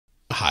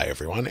Hi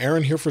everyone,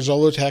 Aaron here for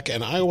Zollotech,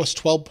 and iOS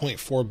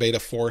 12.4 Beta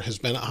 4 has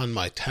been on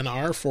my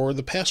 10R for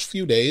the past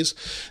few days,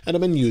 and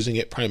I've been using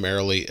it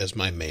primarily as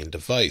my main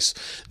device.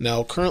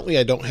 Now, currently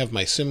I don't have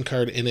my SIM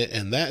card in it,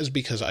 and that is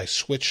because I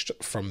switched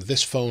from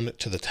this phone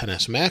to the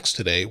XS Max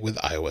today with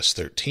iOS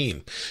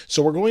 13.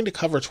 So we're going to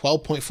cover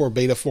 12.4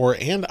 Beta 4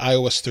 and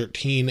iOS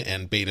 13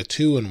 and Beta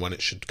 2 and when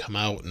it should come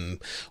out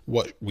and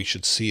what we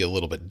should see a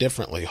little bit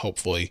differently,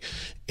 hopefully.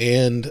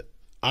 And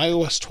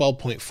iOS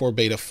 12.4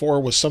 Beta 4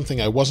 was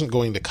something I wasn't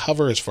going to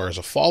cover as far as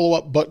a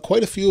follow-up, but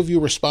quite a few of you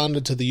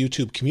responded to the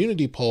YouTube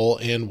community poll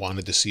and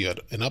wanted to see an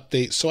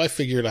update, so I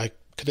figured I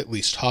could at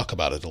least talk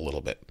about it a little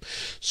bit.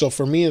 So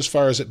for me, as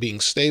far as it being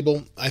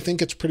stable, I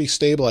think it's pretty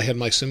stable. I had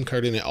my SIM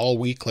card in it all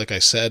week, like I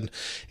said,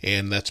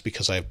 and that's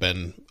because I've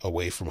been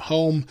away from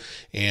home.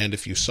 And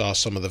if you saw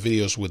some of the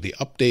videos with the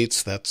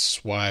updates,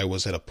 that's why I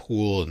was at a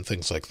pool and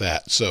things like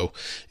that. So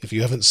if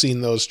you haven't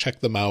seen those, check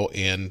them out,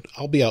 and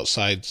I'll be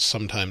outside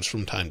sometimes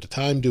from time to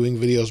time doing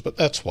videos, but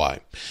that's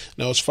why.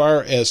 Now, as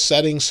far as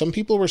settings, some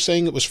people were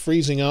saying it was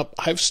freezing up.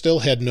 I've still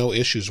had no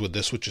issues with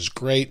this, which is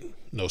great.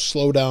 No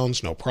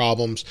slowdowns, no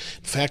problems.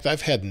 In fact,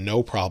 I've had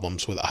no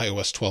problems with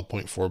iOS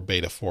 12.4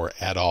 Beta 4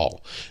 at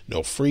all.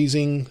 No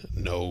freezing,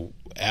 no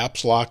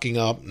apps locking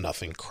up,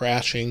 nothing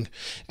crashing.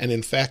 And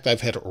in fact,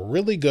 I've had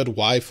really good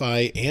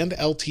Wi-Fi and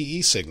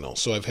LTE signal,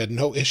 so I've had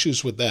no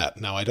issues with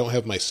that. Now, I don't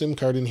have my SIM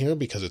card in here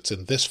because it's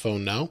in this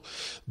phone now,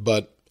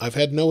 but I've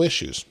had no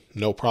issues,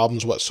 no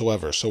problems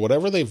whatsoever. So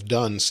whatever they've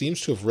done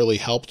seems to have really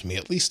helped me,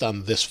 at least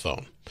on this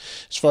phone.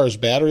 As far as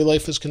battery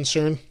life is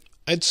concerned,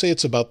 I'd say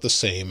it's about the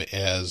same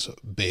as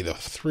Beta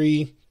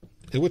 3,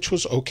 which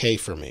was okay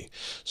for me.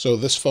 So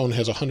this phone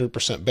has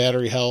 100%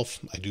 battery health.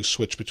 I do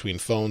switch between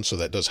phones, so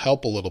that does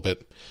help a little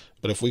bit.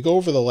 But if we go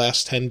over the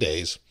last 10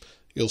 days,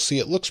 you'll see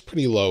it looks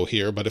pretty low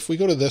here. But if we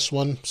go to this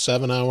one,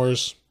 7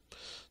 hours,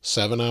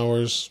 7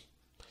 hours,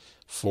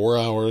 4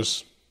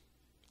 hours.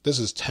 This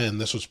is 10.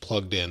 This was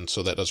plugged in,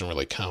 so that doesn't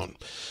really count.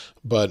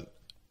 But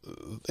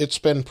it's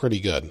been pretty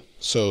good.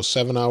 So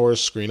 7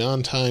 hours screen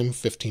on time,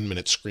 15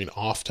 minutes screen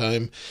off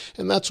time,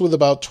 and that's with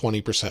about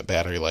 20%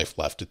 battery life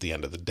left at the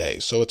end of the day.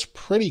 So it's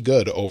pretty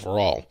good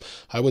overall.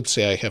 I would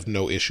say I have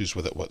no issues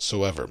with it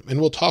whatsoever.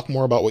 And we'll talk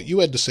more about what you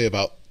had to say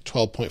about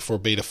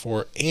 12.4 Beta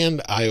 4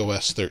 and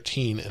iOS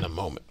 13 in a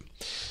moment.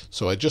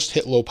 So I just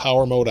hit low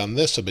power mode on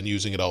this. I've been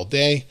using it all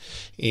day,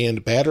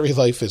 and battery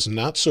life is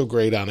not so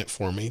great on it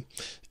for me.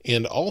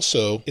 And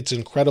also, it's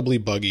incredibly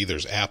buggy.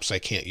 There's apps I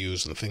can't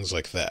use and things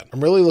like that.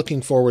 I'm really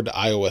looking forward to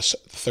iOS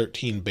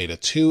 13 Beta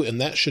 2,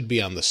 and that should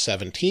be on the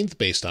 17th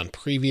based on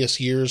previous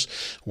years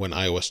when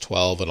iOS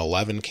 12 and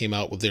 11 came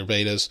out with their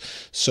betas.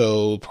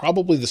 So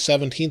probably the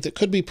 17th. It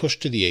could be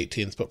pushed to the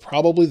 18th, but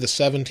probably the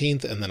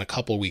 17th, and then a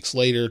couple weeks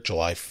later,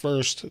 July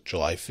 1st,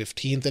 July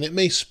 15th, and it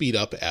may speed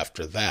up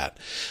after that.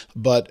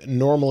 But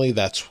normally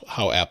that's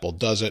how Apple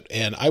does it,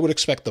 and I would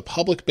expect the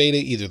public beta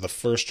either the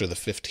 1st or the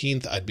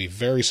 15th. I'd be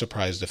very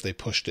surprised if they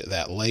pushed it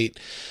that late,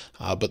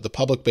 but the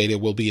public beta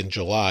will be in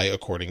July,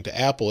 according to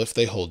Apple, if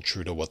they hold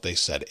true to what they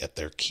said at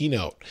their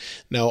keynote.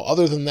 Now,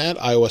 other than that,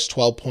 iOS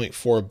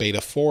 12.4 Beta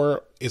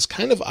 4 is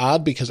kind of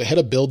odd because I had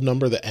a build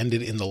number that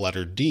ended in the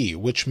letter D,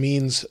 which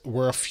means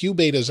we're a few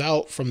betas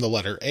out from the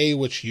letter A,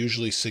 which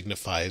usually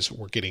signifies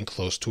we're getting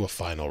close to a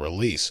final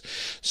release.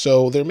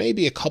 So there may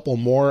be a couple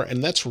more,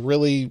 and that's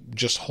really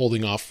just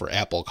holding off for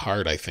Apple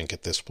Card, I think,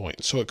 at this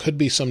point. So it could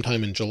be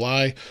sometime in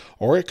July,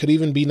 or it could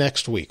even be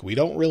next week. We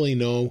don't really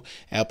know.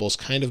 Apple's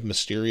kind of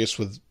mysterious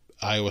with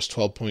iOS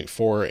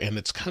 12.4, and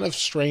it's kind of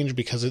strange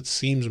because it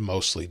seems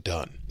mostly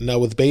done. Now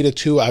with Beta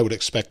 2, I would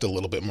expect a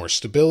little bit more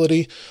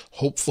stability,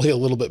 hopefully a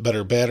little bit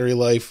better battery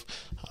life.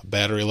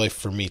 Battery life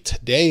for me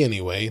today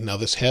anyway. Now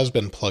this has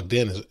been plugged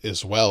in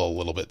as well a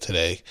little bit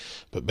today,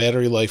 but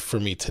battery life for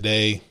me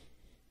today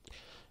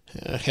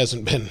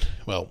hasn't been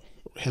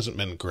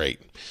great.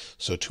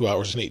 So 2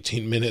 hours and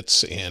 18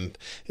 minutes, and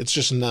it's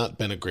just not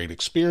been a great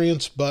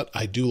experience, but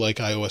I do like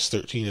iOS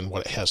 13 and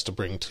what it has to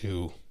bring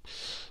to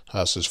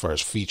us as far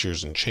as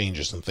features and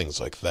changes and things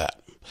like that.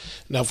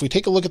 Now, if we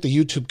take a look at the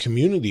YouTube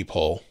community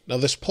poll, now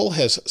this poll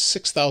has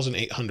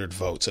 6,800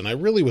 votes, and I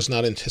really was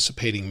not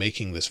anticipating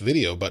making this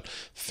video, but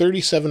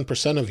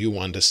 37% of you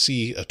wanted to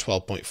see a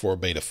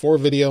 12.4 Beta 4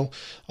 video,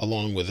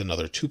 along with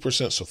another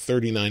 2%, so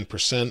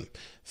 39%.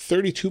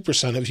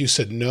 32% of you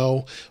said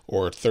no,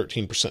 or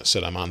 13%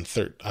 said I'm on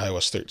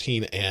iOS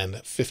 13, and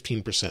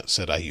 15%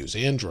 said I use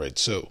Android.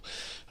 So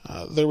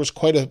there was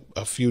quite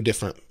a few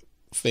different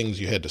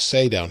things you had to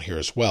say down here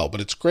as well,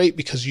 but it's great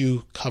because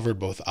you covered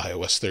both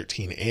iOS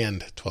 13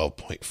 and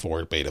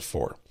 12.4 Beta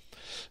 4.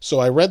 So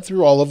I read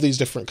through all of these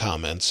different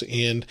comments,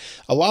 and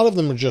a lot of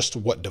them are just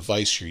what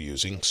device you're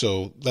using,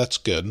 so that's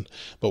good,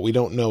 but we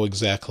don't know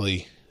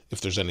exactly if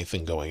there's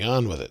anything going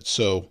on with it.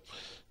 So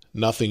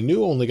nothing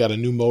new, only got a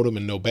new modem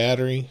and no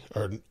battery,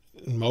 or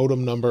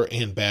modem number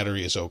and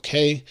battery is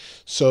okay.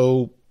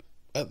 So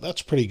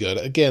That's pretty good.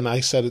 Again,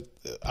 I said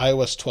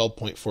iOS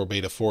 12.4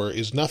 beta 4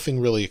 is nothing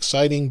really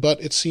exciting, but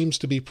it seems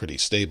to be pretty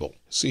stable.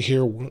 See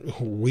here,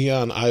 we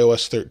on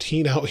iOS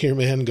 13 out here,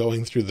 man,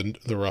 going through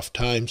the rough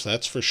times,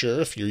 that's for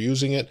sure, if you're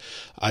using it.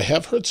 I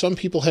have heard some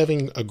people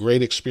having a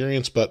great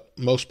experience, but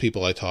most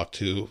people I talk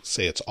to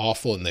say it's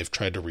awful and they've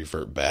tried to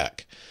revert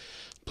back.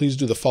 Please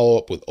do the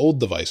follow-up with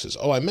old devices.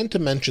 Oh, I meant to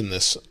mention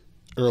this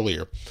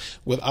earlier.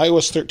 With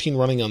iOS 13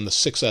 running on the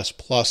 6S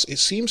Plus, it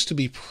seems to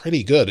be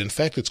pretty good. In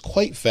fact, it's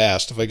quite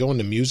fast. If I go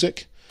into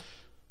music,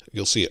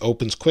 you'll see it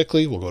opens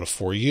quickly. We'll go to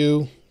For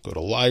You, go to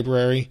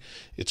Library.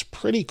 It's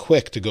pretty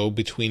quick to go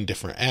between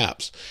different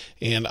apps.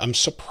 And I'm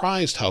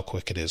surprised how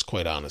quick it is,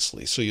 quite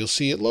honestly. So you'll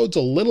see it loads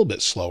a little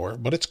bit slower,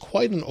 but it's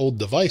quite an old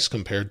device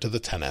compared to the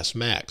XS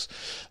Max.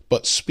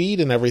 But speed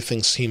and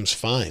everything seems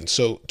fine.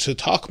 So to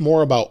talk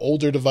more about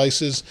older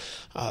devices,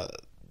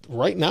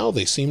 right now,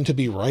 they seem to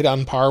be right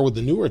on par with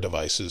the newer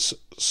devices.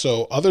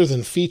 So other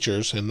than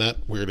features, and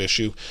that weird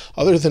issue,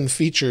 other than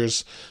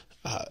features,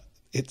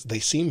 they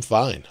seem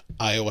fine.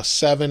 iOS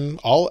 7,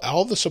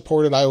 all the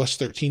supported iOS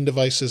 13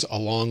 devices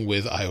along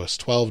with iOS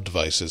 12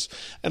 devices.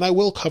 And I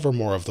will cover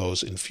more of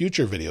those in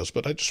future videos,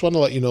 but I just want to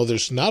let you know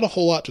there's not a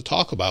whole lot to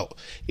talk about.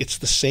 It's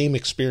the same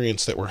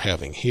experience that we're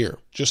having here.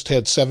 Just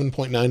had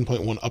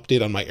 7.9.1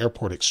 update on my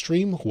AirPod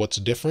Extreme. What's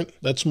different?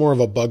 That's more of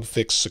a bug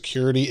fix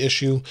security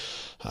issue.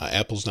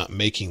 Apple's not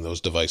making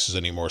those devices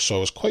anymore, so I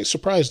was quite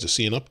surprised to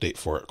see an update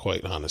for it,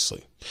 quite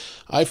honestly.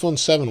 iPhone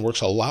 7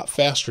 works a lot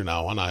faster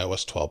now on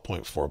iOS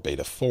 12.4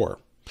 beta 4.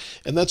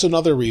 And that's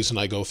another reason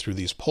I go through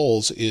these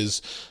polls,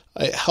 is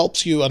it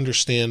helps you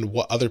understand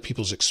what other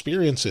people's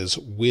experience is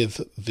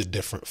with the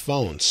different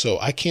phones. So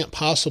I can't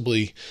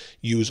possibly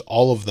use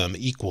all of them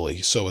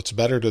equally. So it's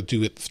better to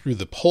do it through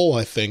the poll,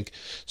 I think,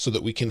 so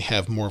that we can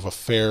have more of a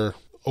fair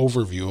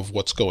overview of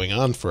what's going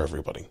on for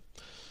everybody.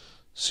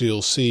 So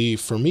you'll see,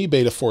 for me,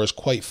 beta 4 is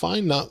quite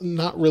fine, not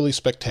really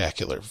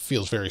spectacular.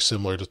 Feels very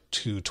similar to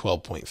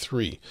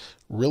 12.3.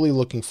 Really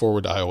looking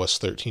forward to iOS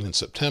 13 in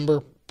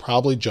September,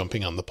 probably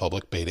jumping on the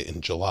public beta in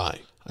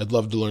July. I'd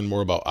love to learn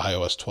more about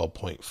iOS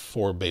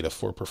 12.4 beta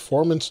 4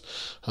 performance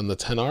on the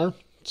XR.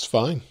 It's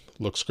fine.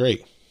 Looks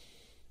great.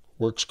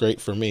 Works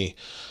great for me.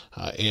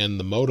 And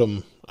the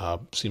modem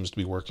seems to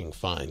be working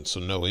fine,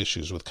 so no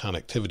issues with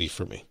connectivity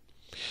for me.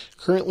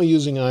 Currently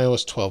using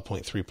iOS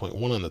 12.3.1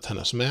 on the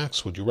XS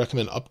Max. Would you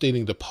recommend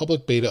updating to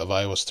public beta of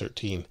iOS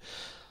 13?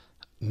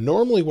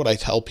 Normally what I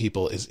tell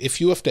people is if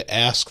you have to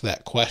ask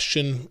that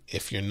question,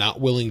 if you're not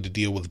willing to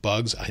deal with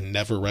bugs, I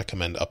never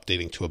recommend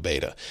updating to a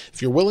beta.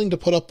 If you're willing to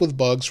put up with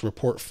bugs,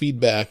 report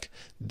feedback,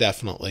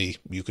 definitely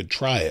you could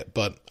try it.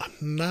 But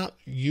I'm not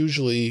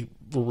usually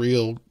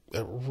real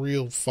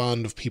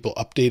fond of people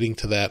updating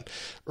to that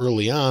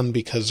early on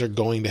because they're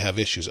going to have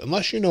issues.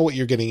 Unless you know what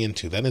you're getting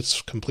into, then it's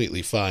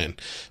completely fine.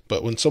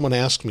 But when someone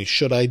asks me,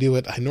 should I do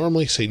it? I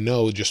normally say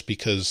no, just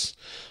because,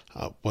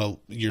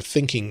 you're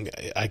thinking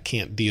I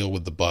can't deal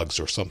with the bugs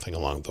or something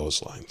along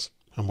those lines.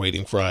 I'm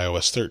waiting for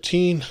iOS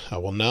 13. I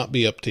will not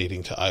be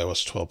updating to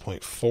iOS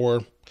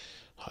 12.4.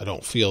 I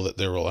don't feel that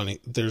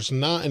there's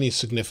not any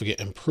significant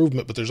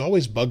improvement, but there's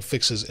always bug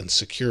fixes and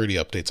security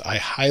updates. I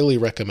highly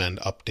recommend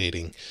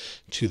updating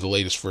to the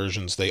latest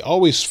versions. They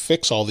always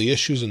fix all the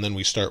issues, and then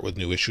we start with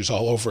new issues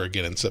all over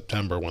again in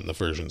September when the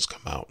versions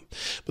come out.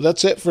 But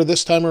that's it for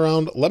this time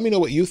around. Let me know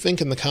what you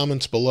think in the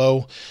comments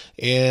below,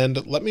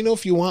 and let me know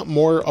if you want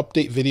more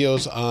update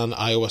videos on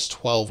iOS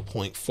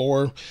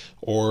 12.4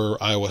 or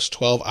iOS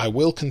 12. I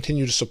will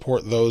continue to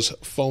support those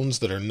phones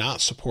that are not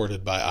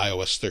supported by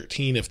iOS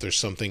 13. If there's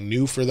something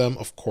new for them,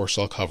 of course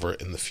I'll cover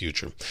it in the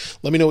future.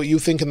 Let me know what you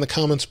think in the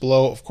comments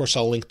below. Of course,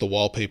 I'll link the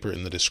wallpaper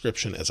in the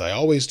description as I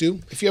always do.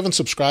 If you haven't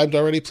subscribed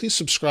already, please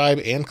subscribe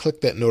and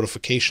click that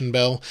notification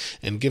bell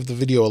and give the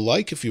video a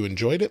like if you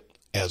enjoyed it.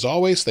 As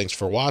always, thanks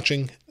for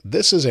watching.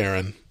 This is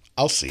Aaron.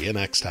 I'll see you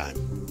next time.